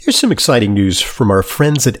Here's some exciting news from our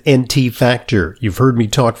friends at NT Factor. You've heard me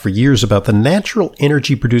talk for years about the natural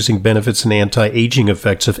energy-producing benefits and anti-aging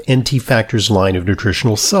effects of NT Factor's line of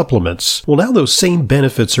nutritional supplements. Well, now those same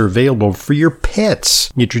benefits are available for your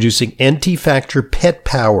pets. Introducing NT Factor Pet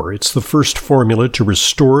Power. It's the first formula to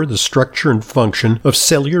restore the structure and function of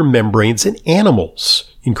cellular membranes in animals,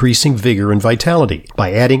 increasing vigor and vitality.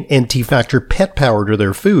 By adding NT Factor Pet Power to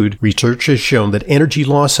their food, research has shown that energy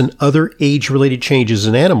loss and other age-related changes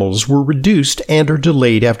in animals were reduced and are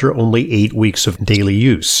delayed after only 8 weeks of daily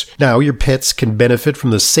use. Now, your pets can benefit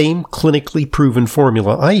from the same clinically proven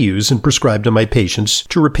formula I use and prescribe to my patients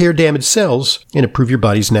to repair damaged cells and improve your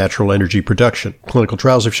body's natural energy production. Clinical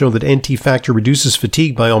trials have shown that NT Factor reduces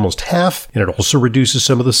fatigue by almost half, and it also reduces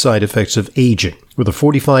some of the side effects of aging. With a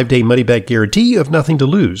 45-day money-back guarantee, you have nothing to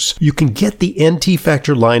lose. You can get the NT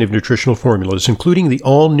Factor line of nutritional formulas, including the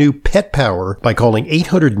all-new Pet Power, by calling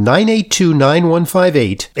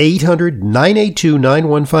 800-982-9158,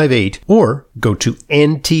 800-982-9158, or go to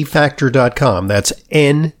ntfactor.com. That's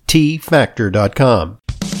ntfactor.com.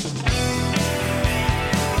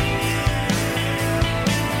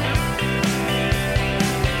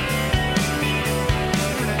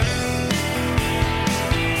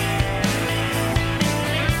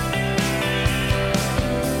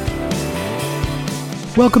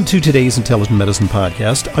 Welcome to today's Intelligent Medicine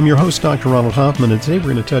Podcast. I'm your host, Dr. Ronald Hoffman, and today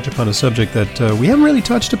we're going to touch upon a subject that we haven't really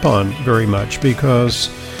touched upon very much because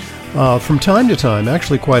from time to time,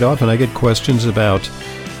 actually quite often, I get questions about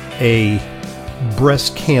a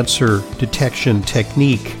breast cancer detection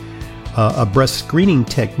technique, a breast screening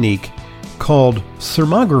technique called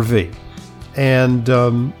thermography. And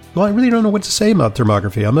well, I really don't know what to say about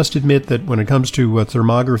thermography. I must admit that when it comes to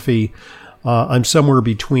thermography, I'm somewhere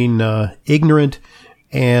between ignorant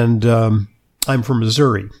and I'm from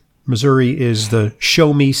Missouri. Missouri is the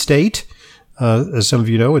show me state. As some of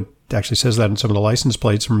you know, it actually says that in some of the license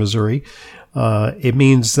plates from Missouri. It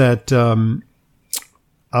means that I'm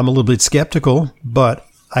a little bit skeptical, but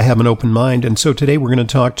I have an open mind. And so today we're going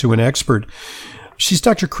to talk to an expert. She's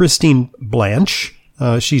Dr. Christine Blanche.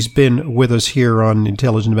 She's been with us here on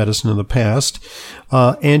Intelligent Medicine in the past,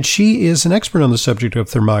 and she is an expert on the subject of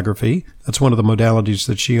thermography. That's one of the modalities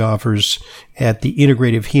that she offers at the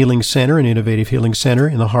Integrative Healing Center, an innovative healing center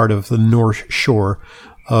in the heart of the North Shore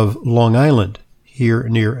of Long Island, here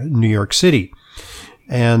near New York City.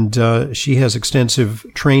 And she has extensive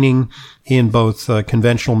training in both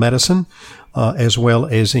conventional medicine as well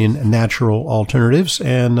as in natural alternatives.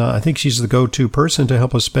 And I think she's the go-to person to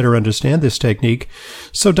help us better understand this technique.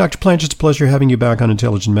 So, Dr. Blanche, it's a pleasure having you back on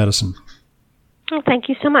Intelligent Medicine. Oh, thank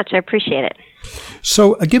you so much. I appreciate it.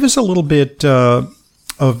 So give us a little bit of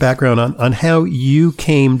background on how you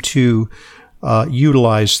came to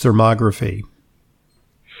utilize thermography.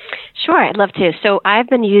 Sure, I'd love to. So I've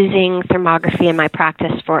been using thermography in my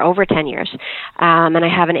practice for over 10 years, and I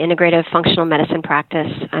have an integrative functional medicine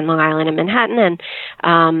practice on Long Island in Manhattan, and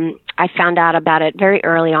I found out about it very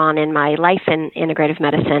early on in my life in integrative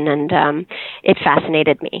medicine, and it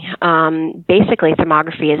fascinated me. Basically,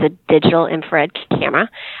 thermography is a digital infrared camera,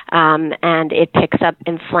 and it picks up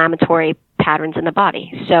inflammatory patterns in the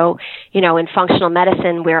body. So, in functional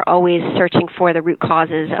medicine, we're always searching for the root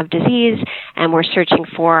causes of disease, and we're searching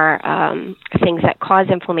for things that cause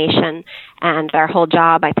inflammation. And our whole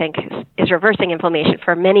job, I think, is reversing inflammation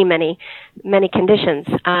for many, many, many conditions.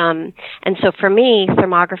 And so for me,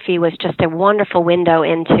 thermography was just a wonderful window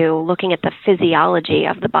into looking at the physiology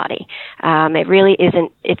of the body. It really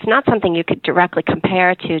isn't, it's not something you could directly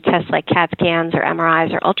compare to tests like CAT scans or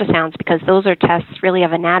MRIs or ultrasounds, because those are tests really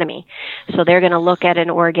of anatomy. So they're going to look at an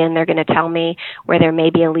organ, they're going to tell me where there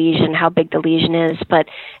may be a lesion, how big the lesion is, but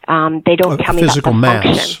they don't tell me about the mass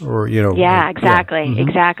function. Or, Yeah, exactly, yeah. Mm-hmm.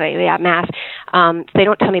 Exactly, yeah, mass. They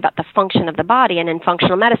don't tell me about the function of the body, and in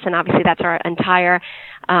functional medicine, obviously, that's our entire,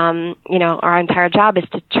 our entire job is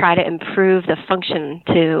to try to improve the function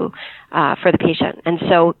for the patient. And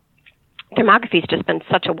so thermography has just been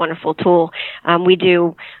such a wonderful tool. We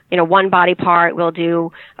do, one body part. We'll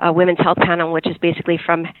do a women's health panel, which is basically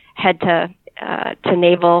from head to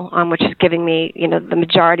navel, which is giving me, the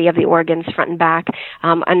majority of the organs front and back.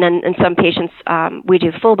 And then in some patients, we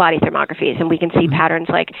do full body thermographies, and we can see patterns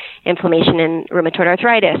like inflammation in rheumatoid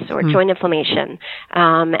arthritis or joint inflammation.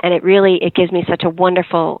 And it gives me such a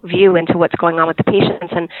wonderful view into what's going on with the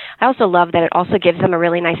patients. And I also love that it also gives them a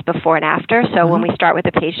really nice before and after. So when we start with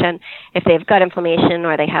a patient, if they have gut inflammation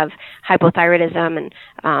or they have hypothyroidism and,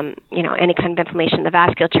 any kind of inflammation in the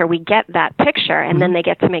vasculature, we get that picture, and then they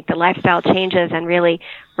get to make the lifestyle changes and really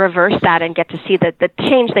reverse that and get to see the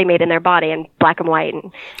change they made in their body in black and white.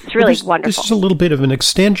 And it's really wonderful. This is a little bit of an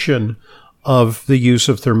extension of the use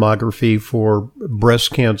of thermography for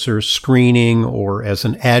breast cancer screening or as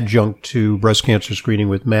an adjunct to breast cancer screening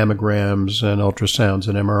with mammograms and ultrasounds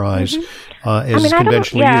and MRIs as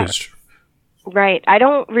conventionally used? Right. I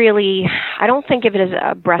don't think of it as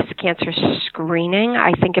a breast cancer screening.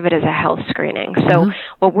 I think of it as a health screening. So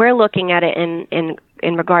what we're looking at it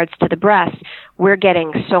in regards to the breast, we're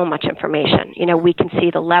getting so much information. We can see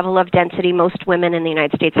the level of density. Most women in the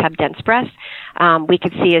United States have dense breasts. We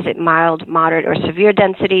could see is it mild, moderate, or severe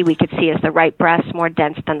density. We could see is the right breast more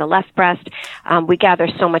dense than the left breast. We gather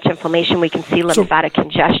so much information. We can see lymphatic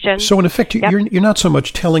congestion. So in effect, you're not so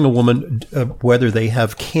much telling a woman whether they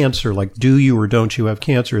have cancer, like do you or don't you have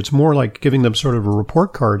cancer. It's more like giving them sort of a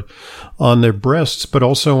report card on their breasts, but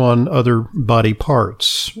also on other body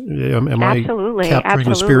parts. Am Absolutely. I capturing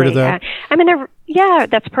the spirit of that? Yeah,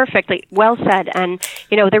 that's perfectly well said. And,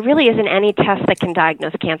 there really isn't any test that can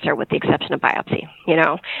diagnose cancer with the exception of biopsy.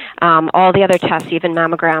 All the other tests, even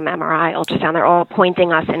mammogram, MRI, ultrasound, they're all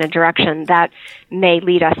pointing us in a direction that may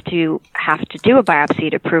lead us to have to do a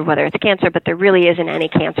biopsy to prove whether it's cancer, but there really isn't any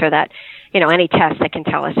cancer that, any test that can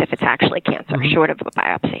tell us if it's actually cancer, short of a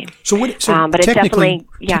biopsy.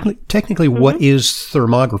 But technically, what is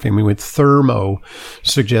thermography? I mean, with thermo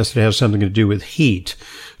suggests it has something to do with heat.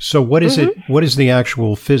 So what is it? What is the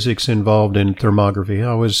actual physics involved in thermography?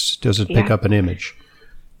 Does it pick up an image?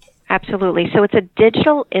 Absolutely. So it's a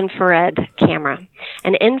digital infrared camera.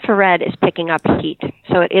 And infrared is picking up heat.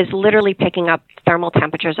 So it is literally picking up thermal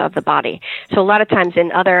temperatures of the body. So a lot of times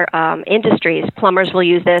in other industries, plumbers will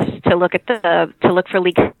use this to look at to look for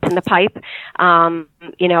leaks in the pipe.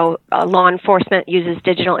 Law enforcement uses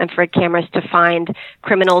digital infrared cameras to find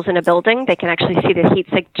criminals in a building. They can actually see the heat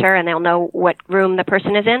signature and they'll know what room the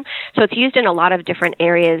person is in. So it's used in a lot of different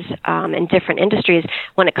areas in different industries.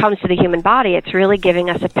 When it comes to the human body, it's really giving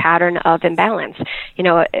us a pattern of imbalance.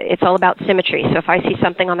 It's all about symmetry. So if I see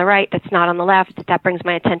something on the right that's not on the left, that brings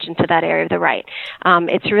my attention to that area of the right.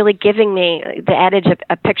 It's really giving me the adage of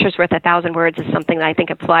a picture's worth 1,000 words is something that I think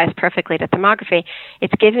applies perfectly to thermography.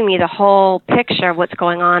 It's giving me the whole picture of what's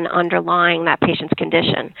going on underlying that patient's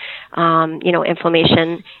condition.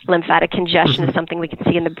 Inflammation, lymphatic congestion is something we can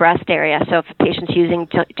see in the breast area. So if a patient's using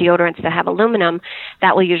deodorants that have aluminum,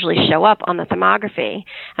 that will usually show up on the thermography,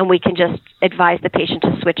 and we can just advise the patient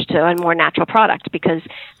to switch to a more natural product because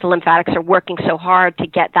the lymphatics are working so hard to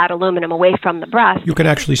get that aluminum away from the breast. You can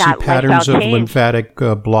actually see patterns of lymphatic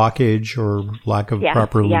blockage or lack of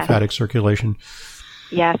proper lymphatic circulation.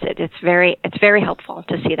 Yes, it's very helpful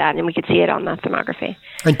to see that, and we could see it on the thermography.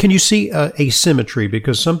 And can you see asymmetry?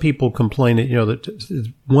 Because some people complain that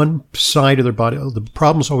that one side of their body, the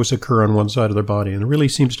problems always occur on one side of their body, and there really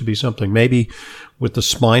seems to be something maybe with the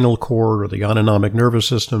spinal cord or the autonomic nervous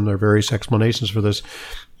system. There are various explanations for this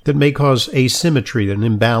that may cause asymmetry, an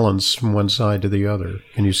imbalance from one side to the other.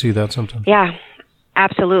 Can you see that sometimes? Yeah.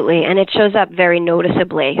 Absolutely, and it shows up very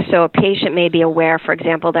noticeably. So a patient may be aware, for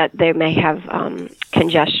example, that they may have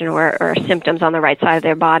congestion or symptoms on the right side of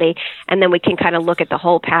their body, and then we can kind of look at the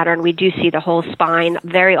whole pattern. We do see the whole spine.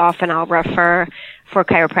 Very often I'll refer for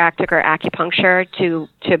chiropractic or acupuncture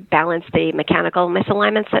to balance the mechanical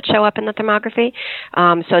misalignments that show up in the thermography.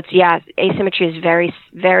 Asymmetry is very,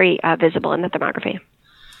 very visible in the thermography.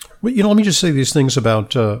 Well, let me just say these things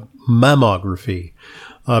about mammography.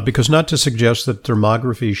 Because not to suggest that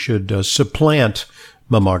thermography should supplant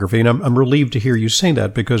mammography, and I'm relieved to hear you saying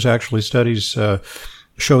that because actually studies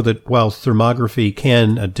show that while thermography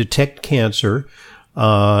can detect cancer,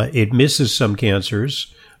 it misses some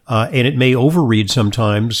cancers, and it may overread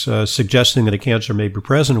sometimes, suggesting that a cancer may be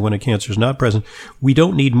present when a cancer is not present. We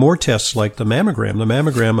don't need more tests like the mammogram. The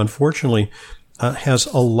mammogram, unfortunately, has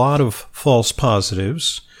a lot of false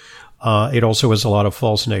positives. It also has a lot of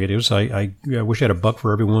false negatives. I wish I had a buck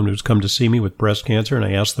for everyone who's come to see me with breast cancer, and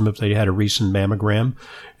I asked them if they had a recent mammogram,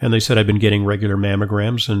 and they said I've been getting regular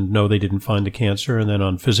mammograms, and no, they didn't find the cancer. And then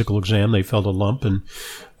on physical exam, they felt a lump, and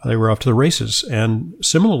they were off to the races. And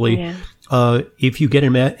similarly, if you get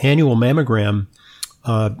an annual mammogram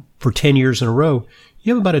for 10 years in a row,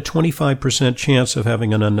 you have about a 25% chance of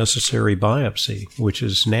having an unnecessary biopsy, which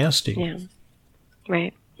is nasty. Yeah,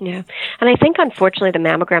 right. Yeah. And I think, unfortunately, the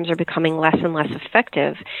mammograms are becoming less and less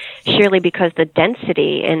effective, surely because the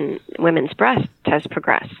density in women's breasts has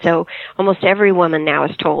progressed. So almost every woman now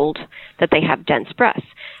is told that they have dense breasts.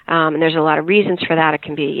 And there's a lot of reasons for that. It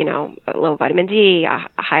can be, low vitamin D,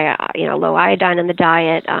 low iodine in the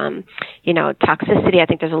diet, toxicity. I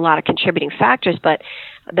think there's a lot of contributing factors, but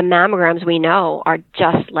the mammograms we know are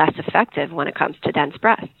just less effective when it comes to dense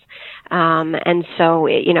breasts. And so,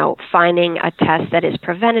 finding a test that is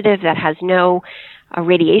preventative, that has no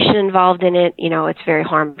radiation involved in it. It's very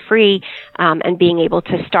harm-free, and being able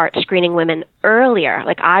to start screening women earlier.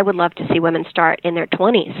 Like, I would love to see women start in their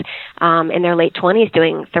 20s, in their late 20s,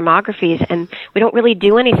 doing thermographies, and we don't really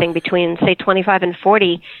do anything between, say, 25 and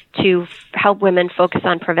 40 to help women focus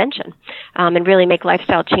on prevention, and really make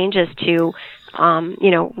lifestyle changes to,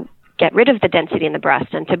 get rid of the density in the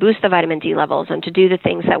breast and to boost the vitamin D levels and to do the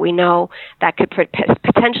things that we know that could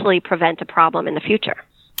potentially prevent a problem in the future.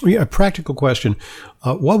 Yeah, a practical question.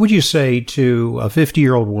 What would you say to a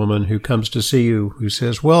 50-year-old woman who comes to see you who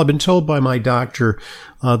says, well, I've been told by my doctor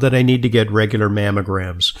that I need to get regular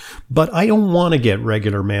mammograms, but I don't want to get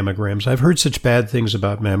regular mammograms. I've heard such bad things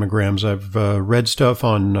about mammograms. I've read stuff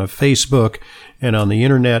on Facebook and on the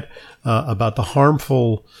internet about the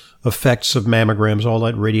harmful effects of mammograms, all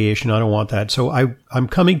that radiation. I don't want that. So I'm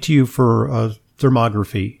coming to you for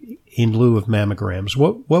thermography in lieu of mammograms.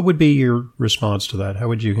 What would be your response to that? How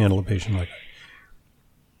would you handle a patient like that?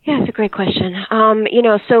 Yeah, it's a great question.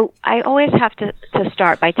 So I always have to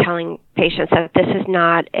start by telling patients that this is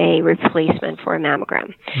not a replacement for a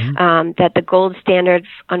mammogram. Mm-hmm. That the gold standard,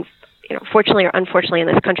 fortunately or unfortunately in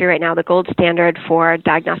this country right now, the gold standard for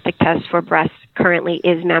diagnostic tests for breast currently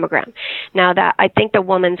is mammogram. Now, that I think the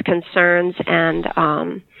woman's concerns and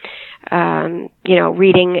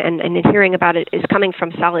reading and hearing about it is coming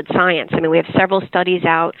from solid science. I mean, we have several studies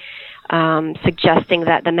out suggesting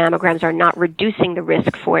that the mammograms are not reducing the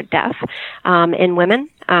risk for death in women.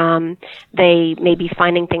 They may be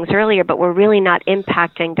finding things earlier, but we're really not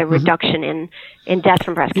impacting the reduction in death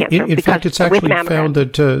from breast cancer. In fact, it's actually found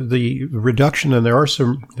that the reduction, and there are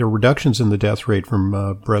reductions in the death rate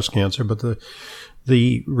from breast cancer, but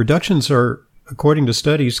the reductions are, according to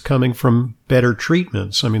studies, coming from better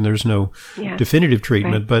treatments. I mean, there's no definitive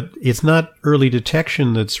treatment, right, but it's not early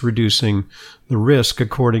detection that's reducing the risk,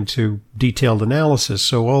 according to detailed analysis.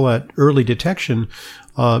 So all that early detection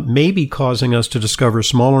may be causing us to discover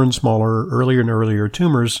smaller and smaller, earlier and earlier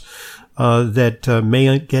tumors that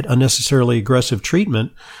may get unnecessarily aggressive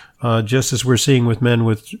treatment, just as we're seeing with men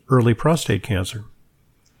with early prostate cancer.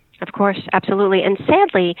 Of course, absolutely. And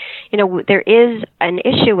sadly, there is an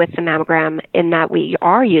issue with the mammogram in that we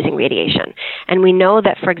are using radiation. And we know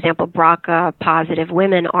that, for example, BRCA-positive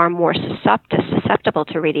women are more susceptible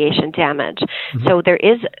to radiation damage. Mm-hmm. So there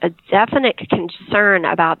is a definite concern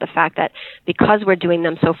about the fact that because we're doing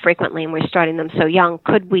them so frequently and we're starting them so young,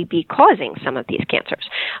 could we be causing some of these cancers?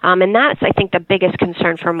 And that's, I think, the biggest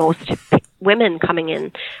concern for most women coming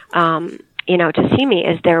in to see me,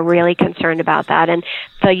 is they're really concerned about that. And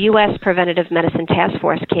the U.S. Preventive Medicine Task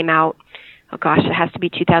Force came out, it has to be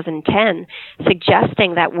 2010,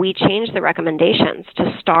 suggesting that we change the recommendations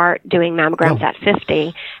to start doing mammograms at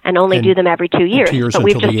 50 and only do them every 2 years. 2 years but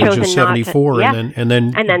until we've just the age chosen of 74, not to, and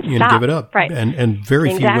then stop. give it up. Right. And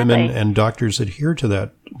very few women and doctors adhere to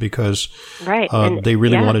that because they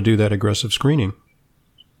really want to do that aggressive screening.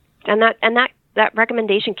 And that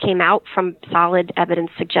recommendation came out from solid evidence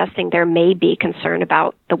suggesting there may be concern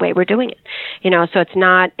about the way we're doing it. So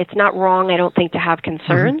it's not wrong, I don't think, to have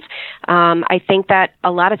concerns. Mm-hmm. I think that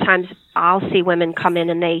a lot of times I'll see women come in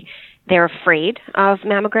and they're afraid of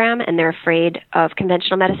mammogram and they're afraid of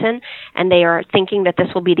conventional medicine, and they are thinking that this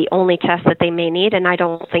will be the only test that they may need, and I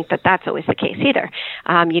don't think that that's always the case either.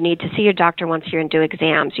 You need to see your doctor once a year and do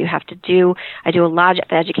exams. I do a lot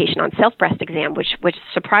of education on self-breast exam, which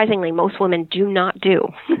surprisingly most women do not do.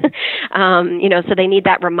 So they need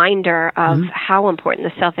that reminder of how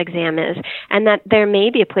important the self-exam is, and that there may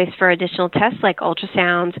be a place for additional tests like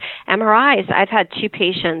ultrasounds, MRIs. I've had 2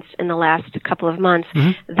 patients in the last couple of months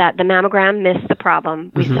that the mammogram missed the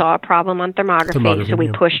problem. We saw a problem on thermography, so we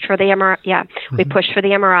pushed for the MRI. Yeah, we pushed for the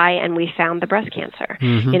MRI, and we found the breast cancer.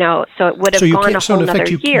 So it would have gone a whole other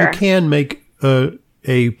year. You can make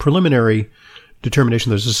a preliminary determination.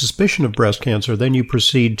 There's a suspicion of breast cancer. Then you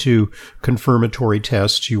proceed to confirmatory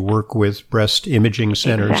tests. You work with breast imaging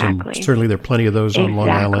centers, and certainly there are plenty of those on Long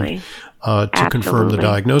Island to confirm the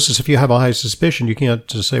diagnosis. If you have a high suspicion, you can't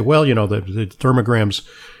just say, well, the thermograms,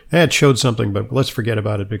 it showed something, but let's forget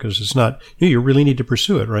about it because it's not, you really need to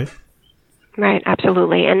pursue it, right? Right,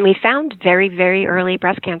 absolutely. And we found very, very early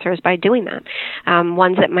breast cancers by doing that.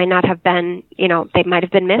 Ones that might not have been, they might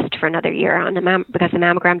have been missed for another year on because the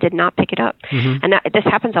mammogram did not pick it up. And this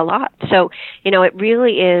happens a lot. So, it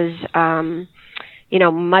really is,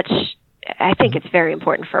 much I think it's very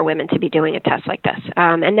important for women to be doing a test like this.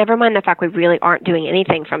 And never mind the fact we really aren't doing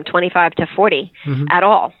anything from 25 to 40 at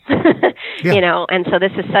all. And so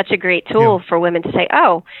this is such a great tool for women to say,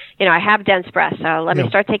 oh, I have dense breasts, so let me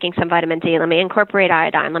start taking some vitamin D, let me incorporate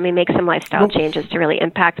iodine, let me make some lifestyle changes to really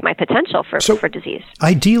impact my potential for disease.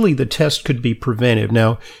 Ideally, the test could be preventive.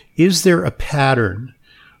 Now, is there a pattern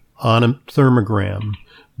on a thermogram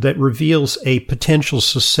that reveals a potential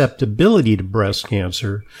susceptibility to breast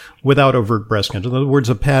cancer without overt breast cancer? In other words,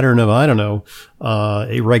 a pattern of,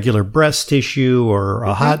 irregular breast tissue or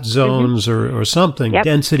hot zones or something,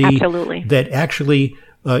 density, absolutely. That actually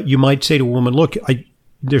you might say to a woman, look,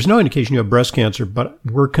 there's no indication you have breast cancer, but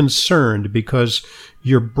we're concerned because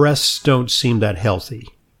your breasts don't seem that healthy.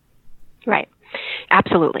 Right.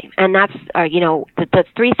 Absolutely. And that's, the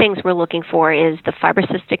three things we're looking for is the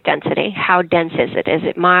fibrocystic density. How dense is it? Is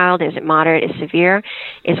it mild? Is it moderate? Is it severe?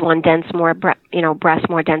 Is one breast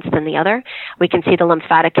more dense than the other? We can see the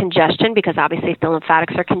lymphatic congestion because obviously if the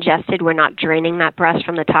lymphatics are congested, we're not draining that breast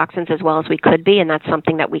from the toxins as well as we could be. And that's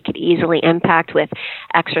something that we could easily impact with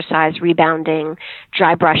exercise, rebounding,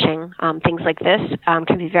 dry brushing, things like this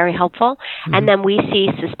can be very helpful. And then we see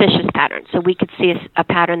suspicious patterns. So we could see a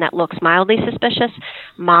pattern that looks mildly suspicious,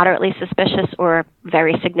 moderately suspicious, or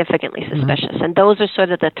very significantly suspicious. And those are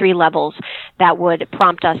sort of the three levels that would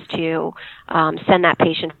prompt us to send that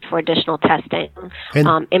patient for additional testing,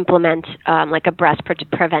 implement like a breast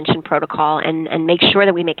prevention protocol, and make sure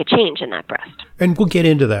that we make a change in that breast. And we'll get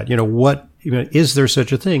into that. Is there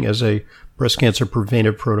such a thing as a breast cancer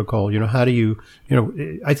preventive protocol? How do you,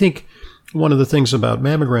 I think one of the things about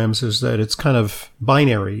mammograms is that it's kind of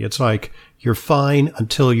binary. It's like you're fine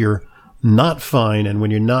until you're not fine, and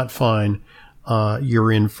when you're not fine,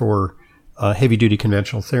 you're in for heavy-duty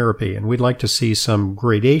conventional therapy. And we'd like to see some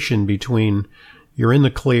gradation between you're in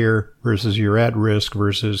the clear versus you're at risk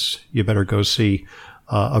versus you better go see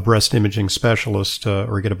a breast imaging specialist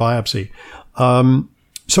or get a biopsy.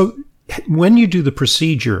 So when you do the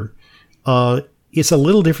procedure, it's a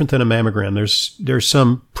little different than a mammogram. There's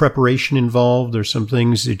some preparation involved. There's some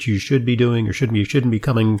things that you should be doing or shouldn't be. You shouldn't be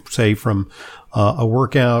coming, say, from a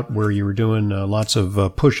workout where you were doing lots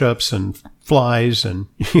of push-ups and flies and,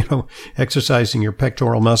 exercising your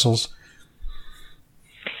pectoral muscles.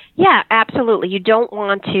 Yeah, absolutely. You don't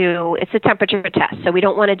want to, it's a temperature test, so we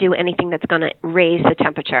don't want to do anything that's going to raise the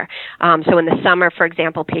temperature. So in the summer, for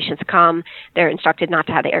example, patients come, they're instructed not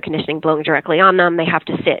to have the air conditioning blowing directly on them. They have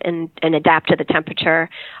to sit and adapt to the temperature.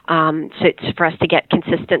 So it's for us to get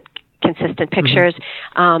consistent pictures.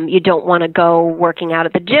 You don't want to go working out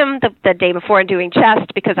at the gym the day before and doing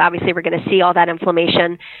chest because obviously we're going to see all that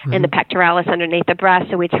inflammation in the pectoralis underneath the breast.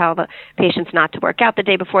 So we tell the patients not to work out the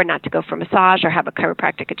day before, not to go for massage or have a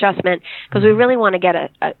chiropractic adjustment because we really want to get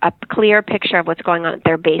a clear picture of what's going on at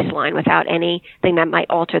their baseline without anything that might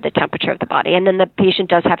alter the temperature of the body. And then the patient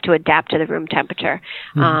does have to adapt to the room temperature.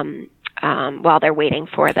 While they're waiting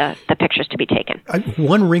for the pictures to be taken.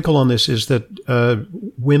 One wrinkle on this is that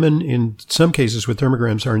women, in some cases with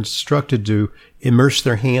thermograms, are instructed to immerse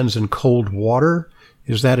their hands in cold water.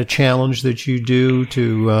 Is that a challenge that you do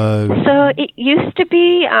to? So it used to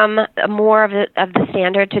be more of the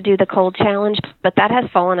standard to do the cold challenge, but that has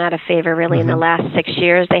fallen out of favor really in the last 6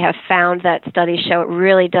 years. They have found that studies show it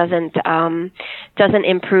really doesn't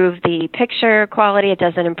improve the picture quality. It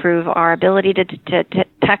doesn't improve our ability to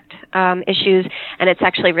detect issues, and it's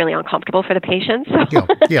actually really uncomfortable for the patients.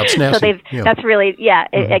 Yeah, it's nasty. So that's really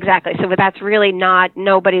exactly. So that's really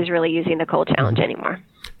nobody's really using the cold challenge anymore.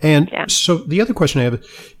 And so the other question I have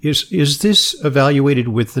is this evaluated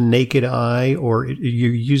with the naked eye, or are you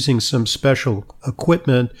using some special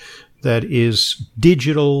equipment that is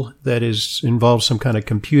digital, that involves some kind of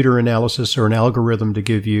computer analysis or an algorithm to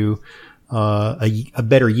give you a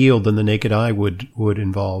better yield than the naked eye would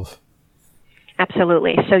involve?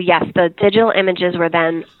 Absolutely. So yes, the digital images were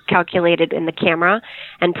then calculated in the camera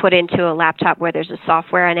and put into a laptop where there's a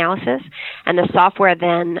software analysis, and the software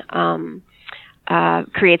then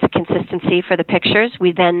creates a consistency for the pictures.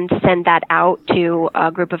 We then send that out to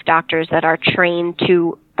a group of doctors that are trained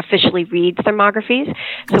to officially read thermographies.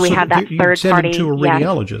 So we have that third party. You send it to a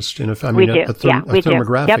radiologist, a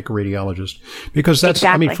thermographic radiologist, because that's.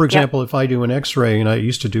 Exactly. For example, if I do an X-ray, and I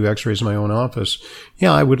used to do X-rays in my own office,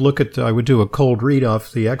 I would do a cold read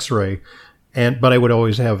off the X-ray. But I would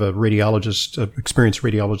always have a radiologist, experienced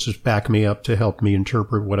radiologist, back me up to help me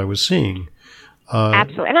interpret what I was seeing.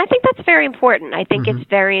 Absolutely. And I think that's very important. I think it's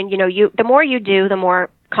very, the more you do, the more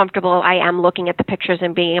comfortable I am looking at the pictures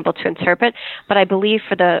and being able to interpret. But I believe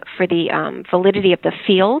for the validity of the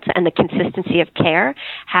field and the consistency of care,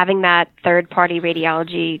 having that third-party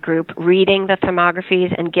radiology group reading the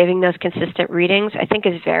thermographies and giving those consistent readings, I think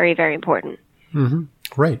is very, very important. Mm-hmm.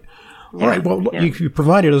 Great. All right. Well, you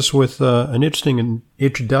provided us with an interesting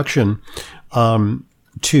introduction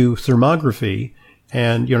to thermography.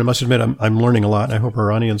 And, I must admit, I'm learning a lot, and I hope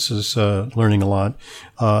our audience is learning a lot.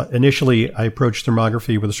 Initially, I approached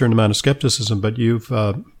thermography with a certain amount of skepticism, but you've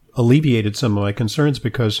alleviated some of my concerns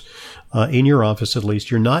because in your office, at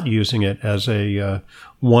least, you're not using it as a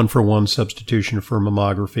one-for-one substitution for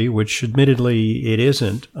mammography, which admittedly it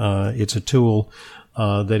isn't. It's a tool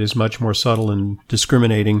that is much more subtle and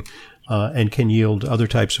discriminating and can yield other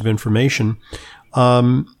types of information.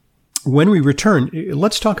 When we return,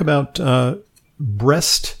 let's talk about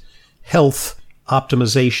breast health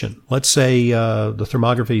optimization. Let's say the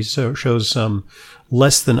thermography shows some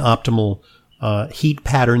less than optimal heat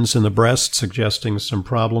patterns in the breast, suggesting some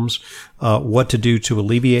problems. What to do to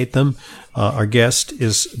alleviate them. Our guest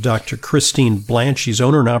is Dr. Christine Blanche. She's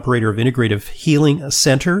owner and operator of Integrative Healing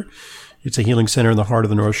Center. It's a healing center in the heart of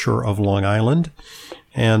the North Shore of Long Island.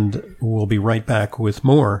 And we'll be right back with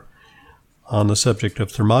more on the subject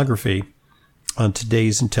of thermography on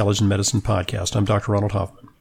today's Intelligent Medicine podcast. I'm Dr. Ronald Hoffman.